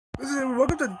everyone,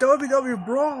 welcome to WBW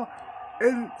Brawl.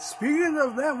 And speaking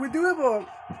of that, we do have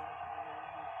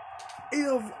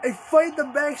a fight in the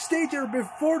backstage or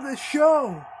before the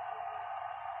show.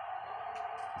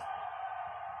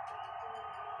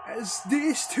 As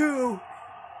these two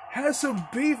had some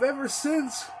beef ever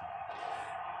since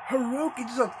Hiroki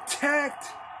just attacked,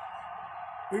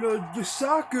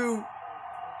 Yusaku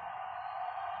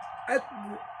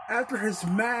after his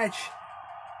match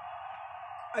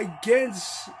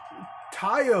against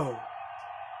Tayo.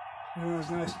 It was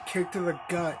a nice kick to the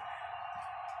gut.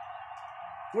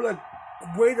 What a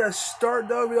way to start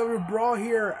WBW Brawl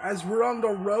here as we're on the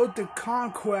road to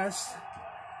conquest.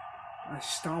 I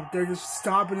stomped there, just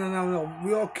stomping and on a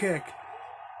wheel kick.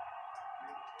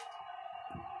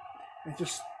 And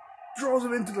just throws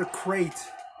him into the crate.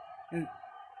 And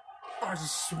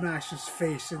just smashed his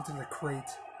face into the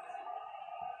crate.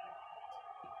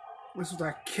 This was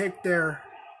that kick there.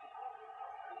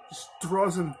 Just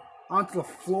throws him onto the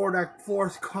floor. That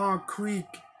floor's concrete.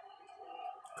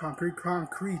 Concrete.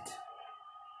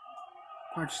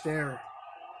 Punch there.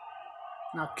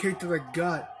 Now kick to the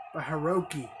gut by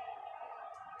Hiroki.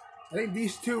 I think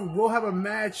these two will have a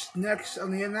match next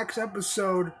on the next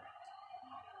episode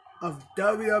of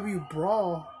WBW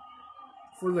Brawl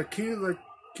for the King of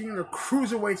the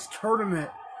Cruiserweights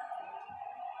tournament.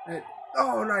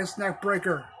 Nice neck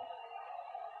breaker.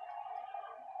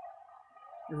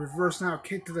 The reverse now,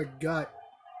 kick to the gut.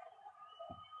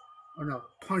 Oh no,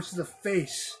 punch to the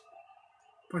face.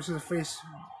 Punch to the face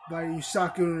by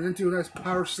Yusaku and into a nice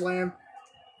power slam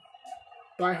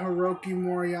by Hiroki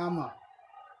Moriyama.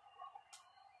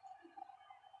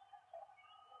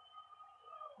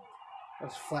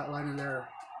 That's flatlining there.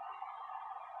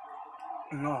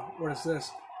 No, what is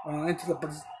this? Into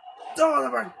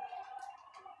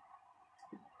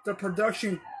the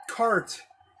production cart.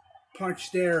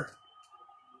 Punch there.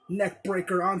 Neck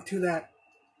breaker onto that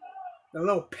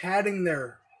little padding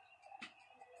there,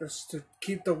 just to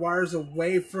keep the wires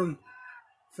away from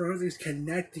everything's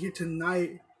connected here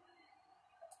tonight.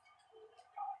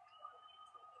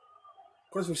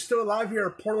 Of course, we're still alive here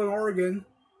at Portland, Oregon.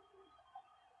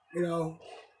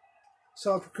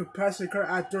 Self-capacity car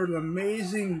after an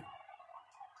amazing,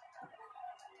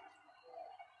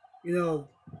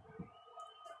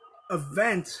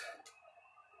 event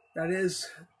that is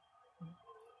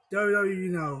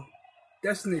WWE,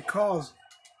 Destiny Calls.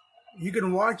 You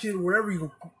can watch it wherever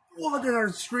you want in our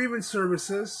streaming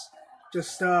services.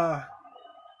 Just,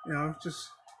 just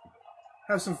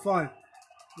have some fun.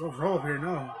 Don't roll up here,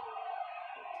 no.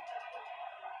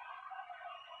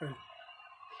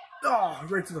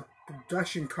 Right to the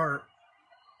production cart.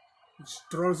 Just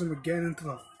throws him again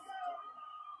into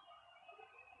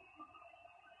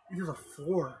the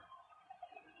floor.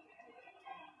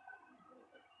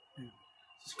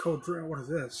 This cold drink. What is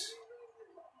this?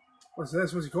 What's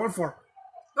this? What's he going for?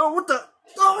 Oh, what the?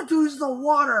 Oh, dude, it's the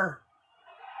water.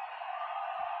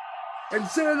 And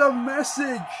send a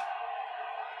message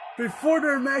before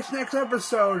their match next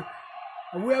episode.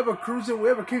 And we have a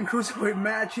King Cruiserweight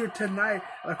match here tonight.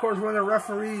 And of course, one of the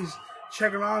referees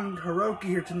checking on Hiroki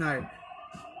here tonight.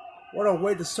 What a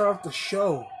way to start off the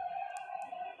show.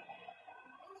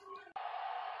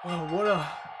 Oh,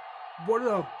 what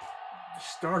a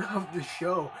start of the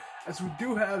show, as we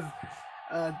do have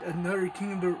another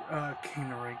King of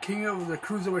the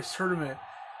Cruiserweights tournament.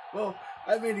 Well,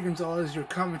 I'm Andy Gonzalez, your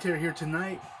commentator here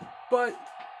tonight, but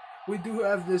we do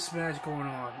have this match going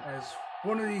on as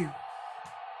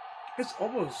it's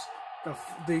almost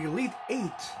the Elite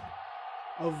 8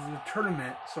 of the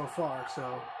tournament so far,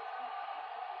 so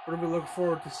we're going to be looking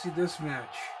forward to see this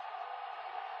match.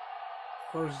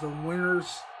 Of course, the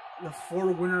 4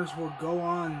 winners will go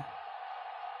on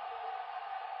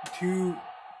to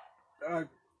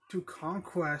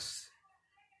Conquest,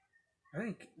 I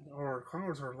think, or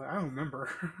Conquest, or I don't remember,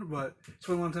 but it's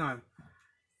been a long time.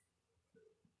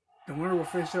 The winner will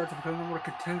face out to become one of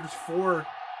the contenders for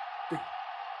the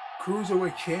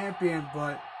Cruiserweight champion,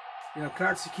 but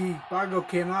Katsuki Bakugo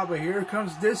came out, but here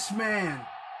comes this man,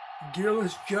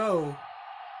 Gearless Joe.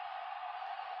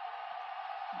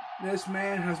 This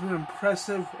man has been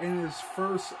impressive in his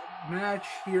first match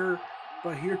here,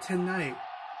 but here tonight,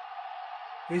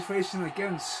 he's facing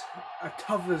against a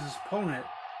tough as his opponent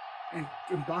in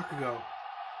Bakugo.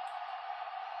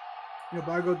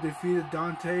 Bakugo defeated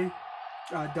Dante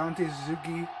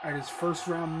Suzuki at his first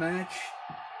round match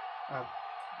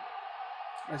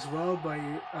as well. By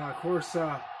of course,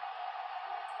 Joe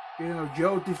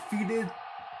defeated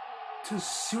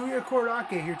Tetsuya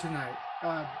Korake here tonight.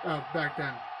 Back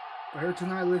then, but here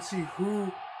tonight, let's see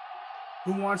who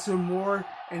wants him more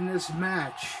in this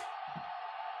match.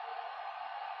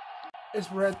 is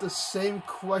where the same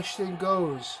question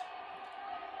goes.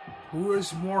 Who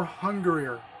is more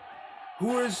hungrier?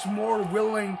 Who is more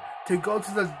willing to go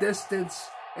to the distance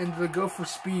and to go for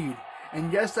speed?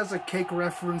 And yes, that's a cake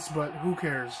reference, but who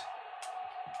cares?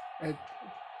 And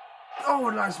oh,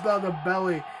 nice bell to the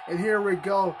belly. And here we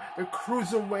go. The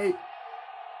Cruiserweight,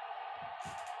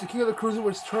 the King of the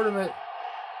Cruiserweights tournament.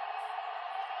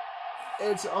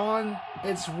 It's on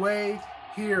its way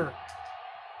here.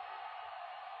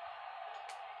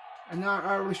 And now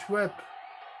Irish Whip.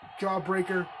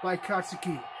 Jawbreaker by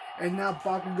Katsuki. And now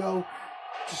Bakugo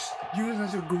just using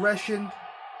his aggression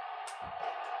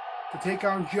to take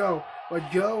on Joe. But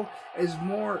Joe is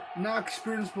more, not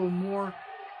experienced, but more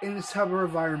in this type of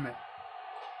environment.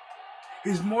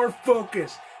 He's more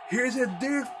focused. Here's a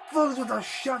dude focused with a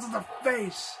shot to the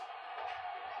face.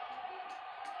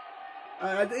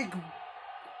 I think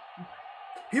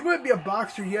he might be a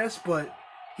boxer, yes, but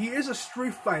he is a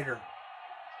street fighter.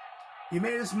 He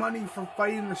made his money from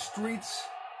fighting in the streets.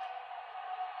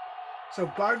 So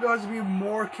Bakugo has to be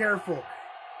more careful.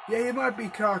 Yeah, he might be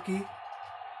cocky,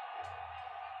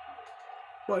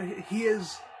 but he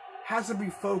has to be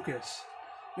focused.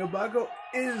 You know, Bakugo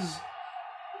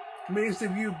made his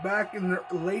debut back in the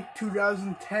late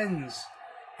 2010s,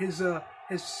 his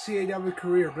CAW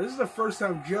career. But this is the first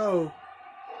time Joe,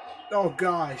 oh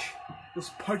gosh, those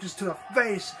punches to the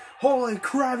face. Holy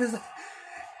crap,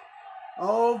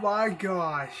 oh my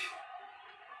gosh.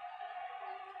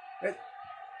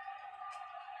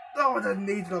 Oh, the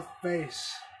knee to the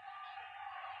face.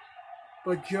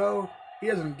 But Joe, he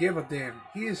doesn't give a damn.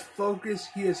 He is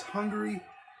focused. He is hungry.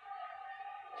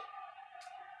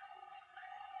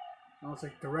 Almost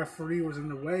like the referee was in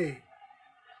the way.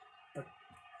 But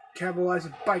capitalized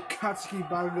by Katsuki.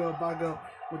 Bakugo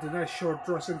with a nice short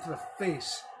thrust into the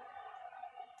face.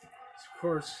 Of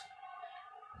course.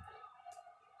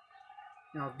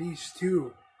 Now these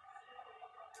two.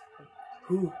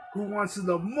 Who wants to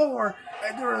know more?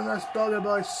 And there is a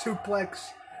belly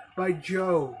suplex by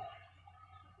Joe.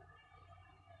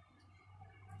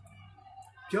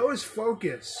 Joe is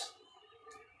focused.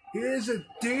 He is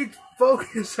indeed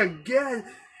focused again.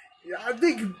 I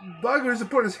think Bakugo has to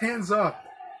put his hands up.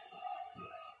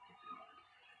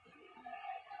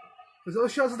 But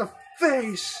those shots in the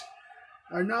face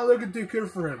are not looking too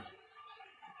good for him.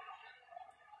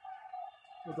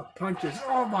 With the punches.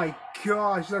 Oh my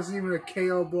gosh, that's even a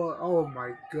KO blow. Oh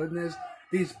my goodness.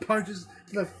 These punches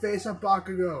to the face of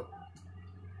Bakugo.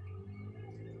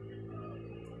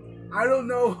 I don't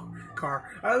know,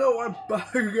 I don't know why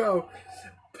Bakugo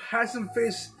hasn't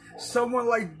faced someone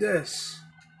like this.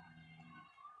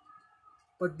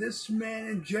 But this man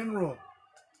in general,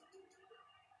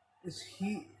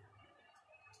 he's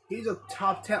a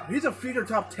top talent. He's a future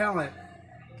top talent.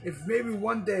 If maybe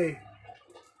one day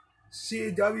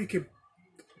CAW can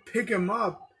pick him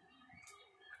up.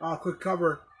 Oh, quick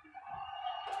cover.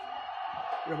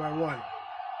 Go by one.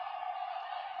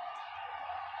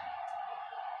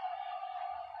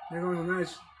 There goes a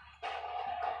nice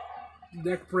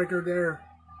neck breaker there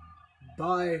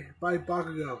by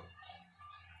Bakugo.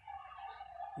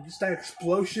 And just that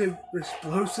explosive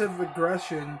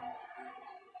aggression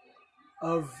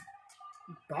of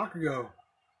Bakugo.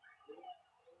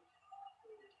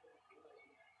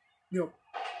 You know,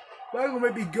 Bakugo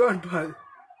might be good, but,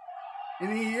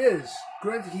 and he is,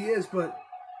 granted he is, but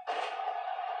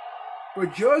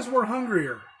Joe's more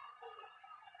hungrier.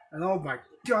 And oh my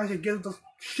gosh, he gets the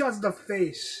shots in the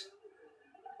face.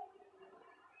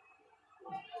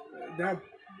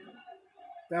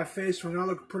 That face will not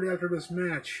look pretty after this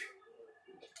match.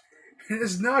 And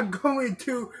it's not going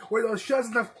to with those shots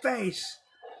in the face.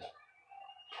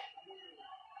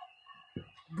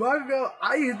 Bakugo,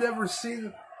 I have never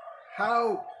seen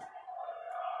how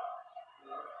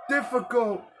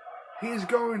difficult he's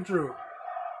going through.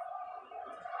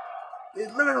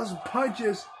 Look at those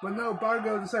punches, but no,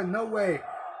 Bakugo decided no way.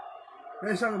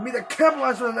 Next time, Mika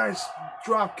capitalized with a nice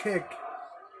drop kick.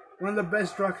 One of the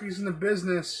best drop kicks in the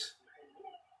business.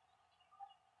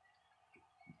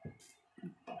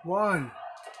 One.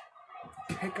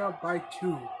 Pick up by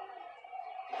two.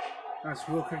 Nice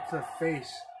wheel kick to the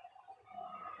face.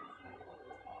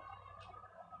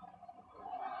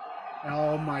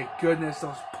 Oh my goodness,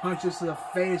 those punches to the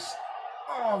face.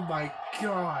 Oh my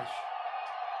gosh.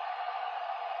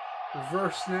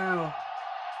 Reverse now.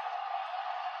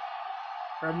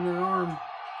 Grabbing an arm.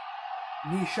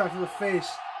 Knee shot to the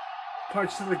face.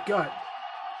 Punch to the gut.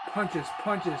 Punches.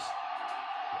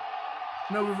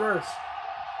 No reverse.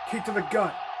 Kick to the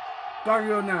gut.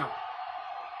 Bakugo now.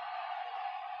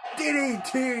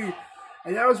 DDT!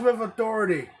 And that was with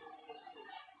authority.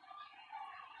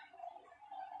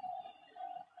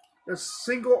 The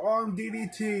single arm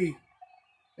DDT.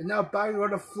 And now Bakugo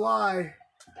to fly.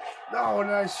 Oh,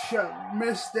 nice shot.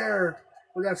 Miss there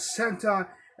with that senton.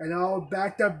 And all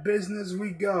back to business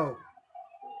we go.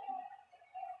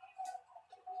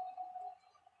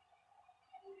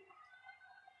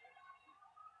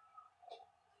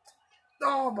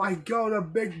 Oh my god, a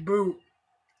big boot.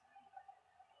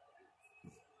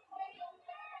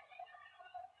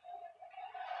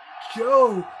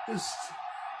 Joe is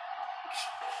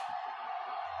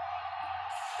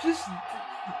just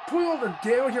putting all the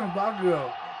damage on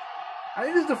Bakugo. I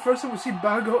think this is the first time we see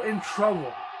Bakugo in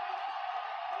trouble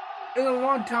in a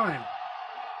long time.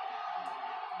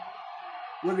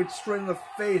 Looking straight in the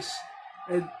face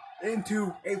and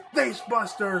into a face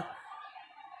buster.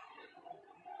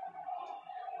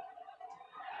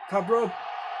 Top rope.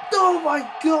 Oh my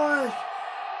gosh!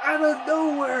 Out of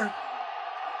nowhere!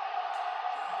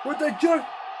 With the jump.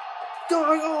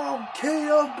 Oh,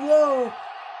 KO blow!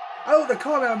 I don't know what to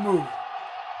call that move.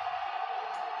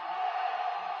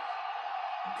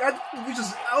 I use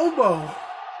his elbow.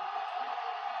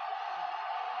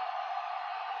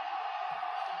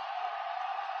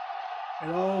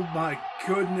 And oh my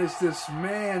goodness, this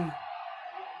man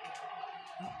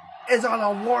is on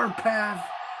a warpath.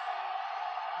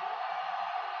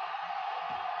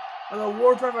 On a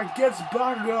warpath against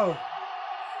Bakugo.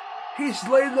 He's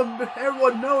letting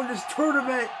everyone know in this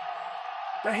tournament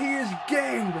that he is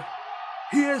gamed.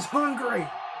 He is hungry.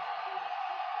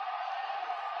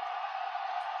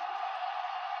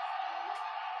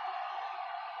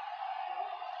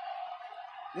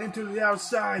 Into the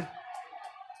outside.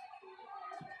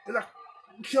 And a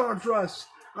shoulder thrust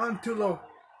onto the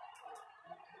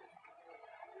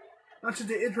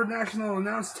international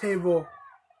announce table.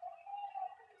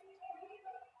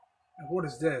 And what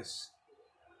is this?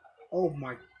 Oh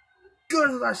my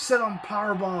goodness, I set on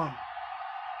powerbomb.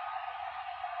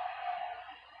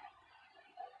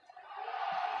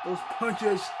 Those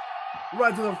punches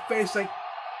right to the face, like,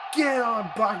 get on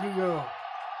Bakugo.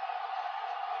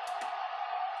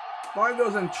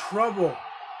 Bakugo's in trouble.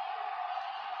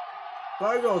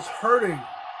 Bakugo's hurting.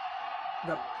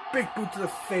 The big boot to the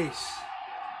face.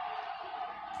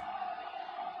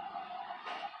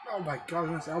 Oh my god,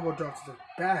 nice elbow drop to the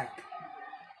back.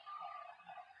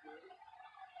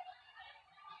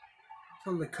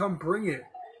 Tell him to come bring it.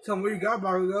 Tell him what you got,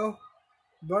 Bakugo.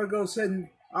 Bakugo said,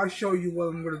 I'll show you what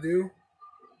I'm going to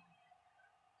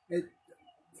do.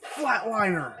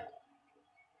 Flatliner.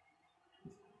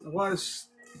 What a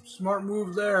smart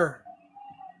move there.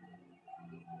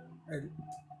 And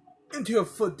into a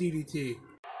foot DDT.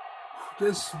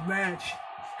 This match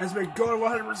has been going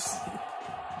 100 miles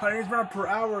per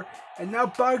hour. And now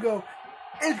Bakugo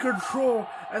in control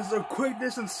as the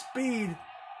quickness and speed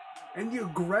and the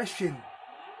aggression.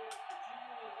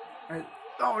 And,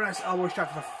 oh, nice elbow shot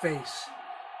to the face.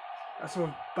 That's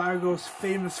what Bakugo's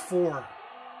famous for.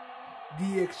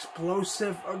 The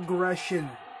explosive aggression.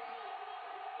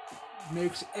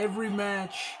 Makes every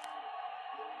match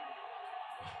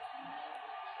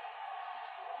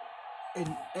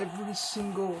and every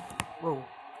single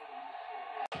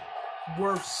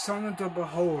worth something to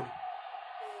behold.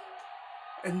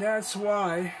 And that's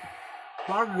why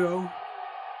Bakugo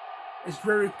is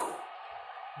very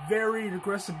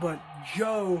aggressive, but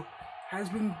Joe has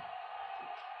been,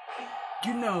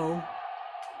 you know,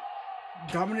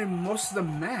 dominating most of the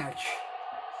match.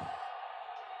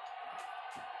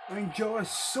 I mean, Joe is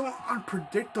so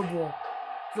unpredictable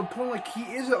to the point like he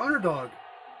is an underdog.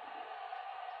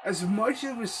 As much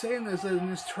as we're saying this in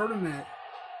this tournament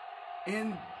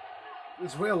and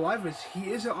his way of life is,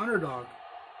 he is an underdog.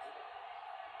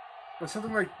 But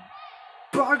something like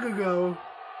Bakugo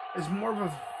is more of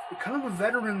a kind of a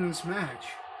veteran in this match.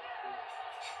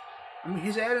 I mean,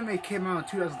 his anime came out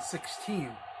in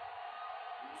 2016.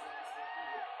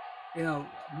 You know,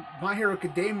 My Hero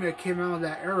Academia came out in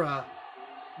that era.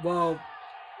 Well,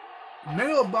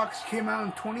 Megalobox came out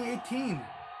in 2018.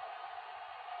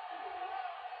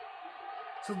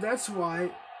 So that's why,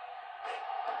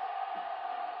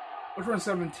 or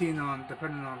 2017 on,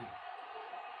 depending on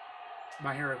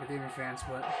My Hero Academia fans,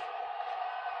 but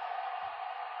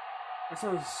that's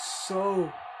what's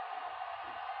so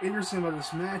interesting about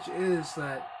this match is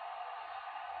that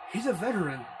he's a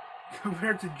veteran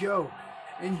compared to Joe.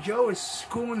 And Joe is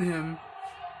schooling him,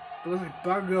 but looks like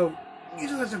Bakugo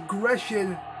uses his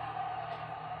aggression.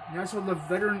 And that's what the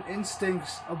veteran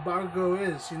instincts of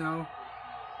Bakugo is, you know.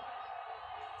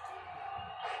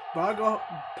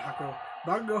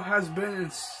 Bakugo has been in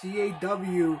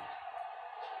CAW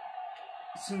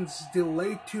since the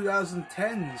late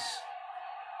 2010s.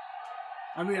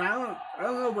 I mean, I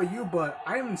don't know about you, but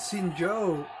I haven't seen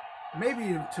Joe,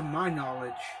 maybe to my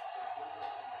knowledge,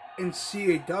 in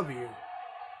CAW.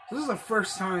 So this is the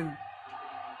first time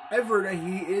ever that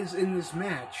he is in this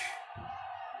match.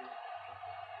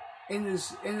 In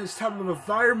this type of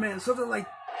environment, something like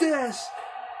this.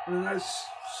 And that's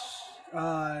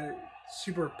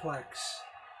superplex.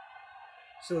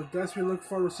 So that's what we look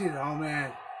forward to seeing. Oh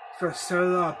man, try to set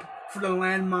it up for the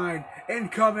landmine.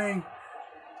 Incoming.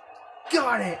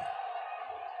 Got it.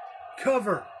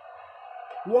 Cover.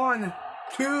 1,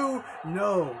 2,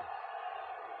 no.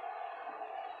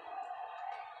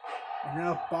 And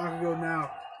now Bakugo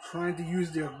now trying to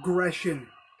use the aggression.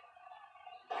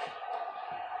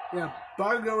 Yeah,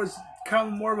 Bakugo is kind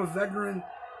of more of a veteran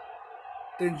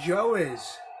than Joe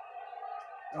is.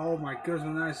 Oh my goodness,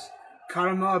 nice. Caught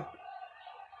him up.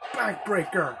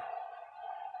 Backbreaker.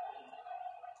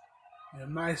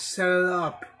 And might set it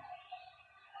up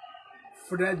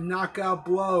for that knockout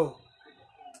blow.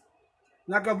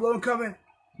 Knockout blow coming.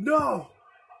 No!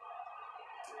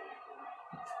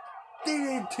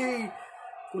 DDT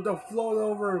with a float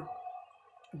over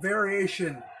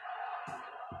variation.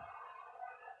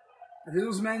 If it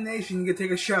was Man Nation, you can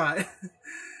take a shot.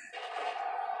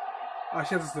 I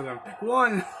should have to them.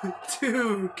 1,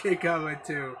 2, kick out by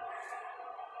 2.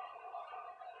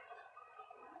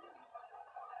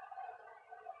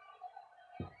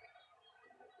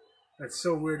 That's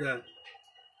so weird that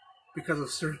because of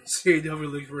certain CAW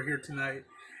leagues we're here tonight,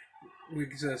 we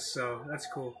exist, so that's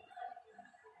cool.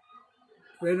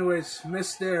 But anyways,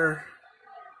 missed there.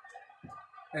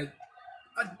 And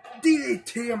a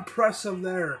DDT impressive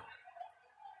there.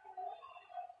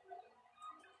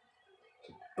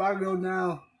 Bakugo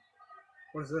now.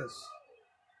 What is this?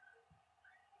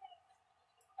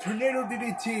 Tornado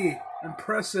DDT.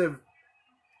 Impressive.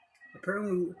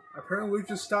 Apparently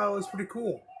Lucha's style is pretty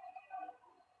cool.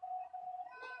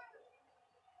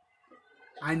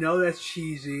 I know that's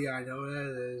cheesy. I know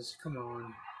that is. Come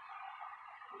on.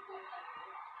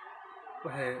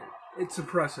 But hey, it's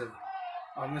impressive.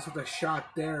 I missed with a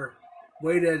shot there.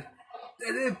 Waited.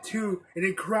 They did too. And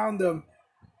he crowned him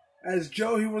as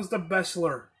Joe. He was the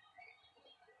bestler.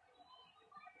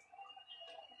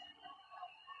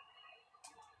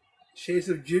 Shades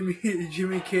of Jimmy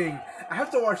King. I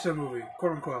have to watch that movie,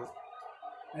 quote unquote.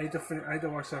 I need to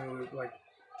watch that movie like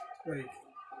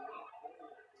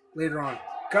later on.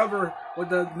 Cover with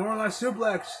the normalized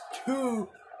suplex. 2.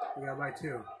 We got by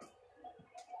 2.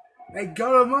 They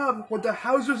got him up with the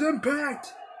Hauser's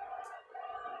Impact.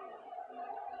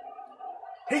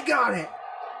 He got it.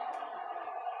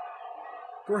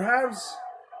 Perhaps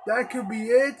that could be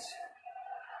it.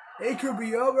 It could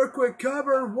be over. Quick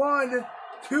cover. 1,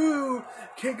 2.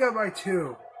 Kick out by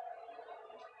 2.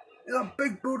 And a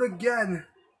big boot again.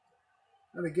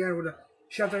 And again with a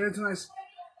shot that into nice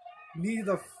knee to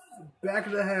the back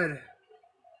of the head.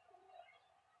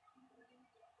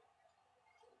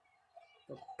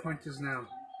 The punches now.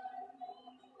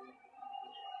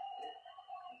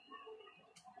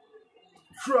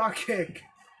 Drop kick.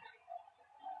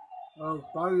 Oh,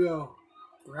 Bakugo.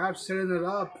 Perhaps setting it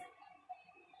up.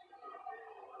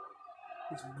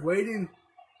 He's waiting.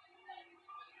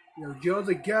 Joe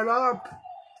to get up.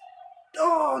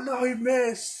 Oh, no, he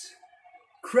missed.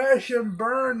 Crash and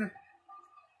burn.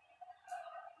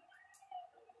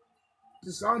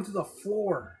 Just onto the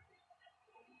floor.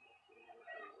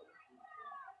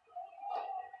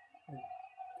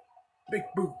 Big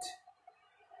boot.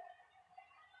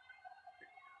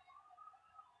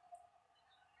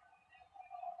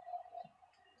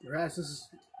 Perhaps this is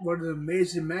one of the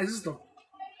amazing matches. This is the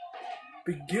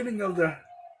beginning of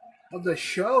the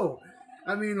show.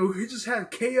 I mean, we just had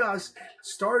chaos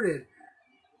started.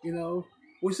 You know,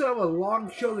 we still have a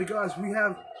long show to go. We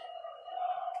have,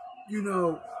 you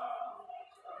know,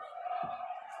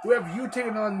 we have you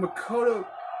taking on Makoto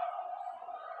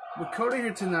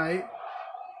here tonight.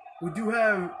 We do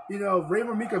have, you know,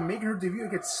 Rainbow Mika making her debut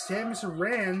against Samus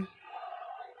Aran.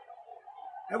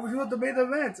 And we do have the main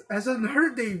event as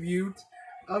another debut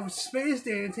of Space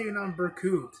Danny taking on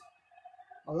Berkut.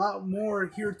 A lot more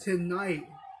here tonight.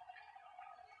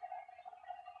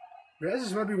 But this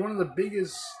is going to be one of the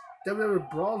biggest WBW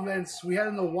Brawl events we had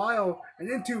in a while. And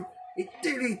into a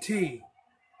DDT.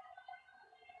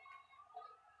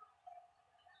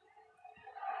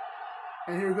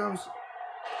 And here comes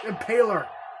Impaler.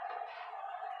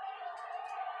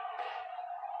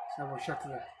 So we'll shut to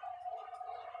that.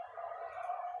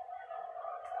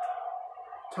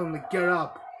 Tell him to get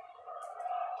up.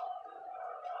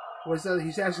 What's that?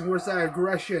 He's asking, where's that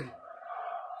aggression?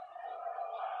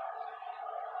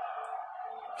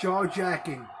 Jaw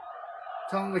jacking.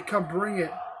 Tell him to come bring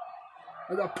it.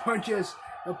 And the punches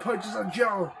on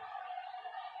Joe.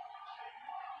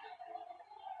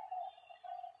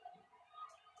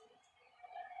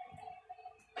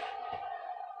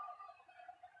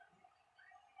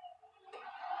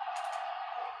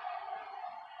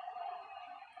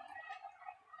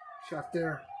 Shot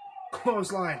there.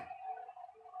 Clothesline.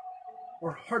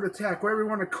 Or heart attack, whatever you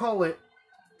want to call it.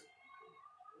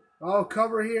 Oh,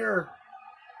 cover here.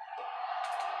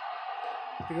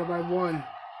 Pick up by one.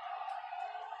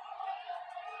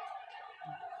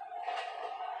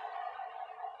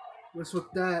 What's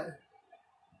with that?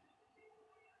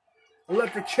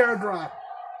 Electric chair drop.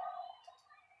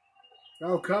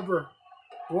 Oh, cover.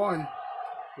 One.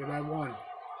 Pick up by one.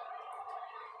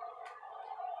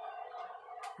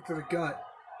 To the gut.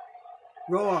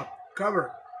 Roll up.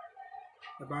 Cover.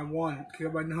 Get by one.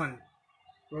 Get by none.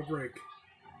 Roll break.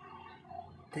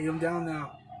 Take him down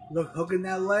now. Look, hooking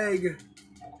that leg.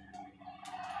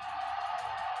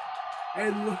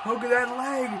 And look, hooking that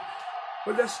leg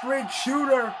with a straight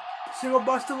shooter. Single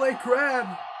busted leg crab.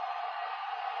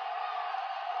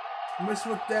 Miss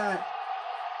with that.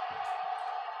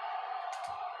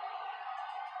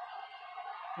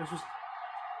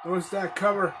 What's that?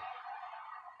 Cover.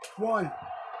 One.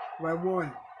 By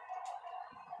one.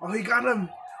 Oh, he got him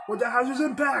with the House's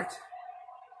impact.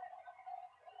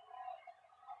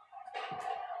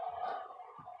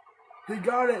 He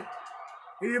got it.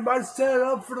 He about to set it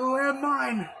up for the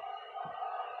landmine.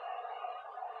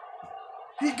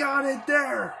 He got it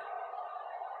there.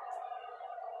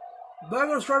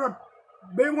 Blago's trying to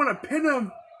maybe want to pin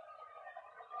him.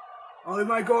 Oh, he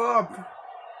might go up.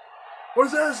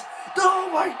 What's this? Oh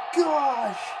my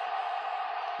gosh!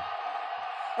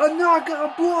 A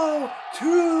knockout blow!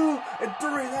 2 and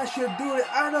 3. That should do it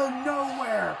out of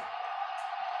nowhere.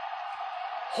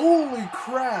 Holy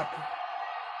crap.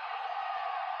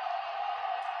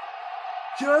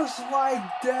 Just like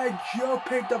that, Joe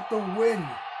picked up the win.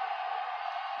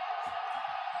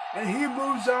 And he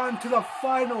moves on to the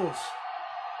finals.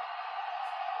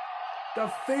 The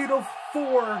Fatal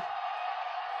 4.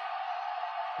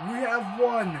 We have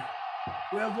one.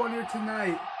 We have one here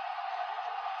tonight.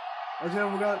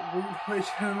 Again, ladies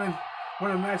and gentlemen,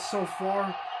 what a match so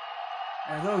far.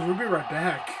 And those, we'll be right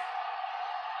back.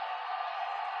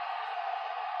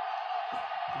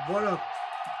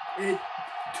 It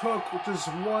took just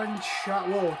one shot.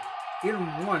 Well, hit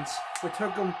him once. It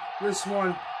took him this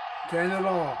one to end it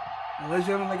all. And ladies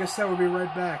and gentlemen, like I said, we'll be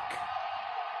right back.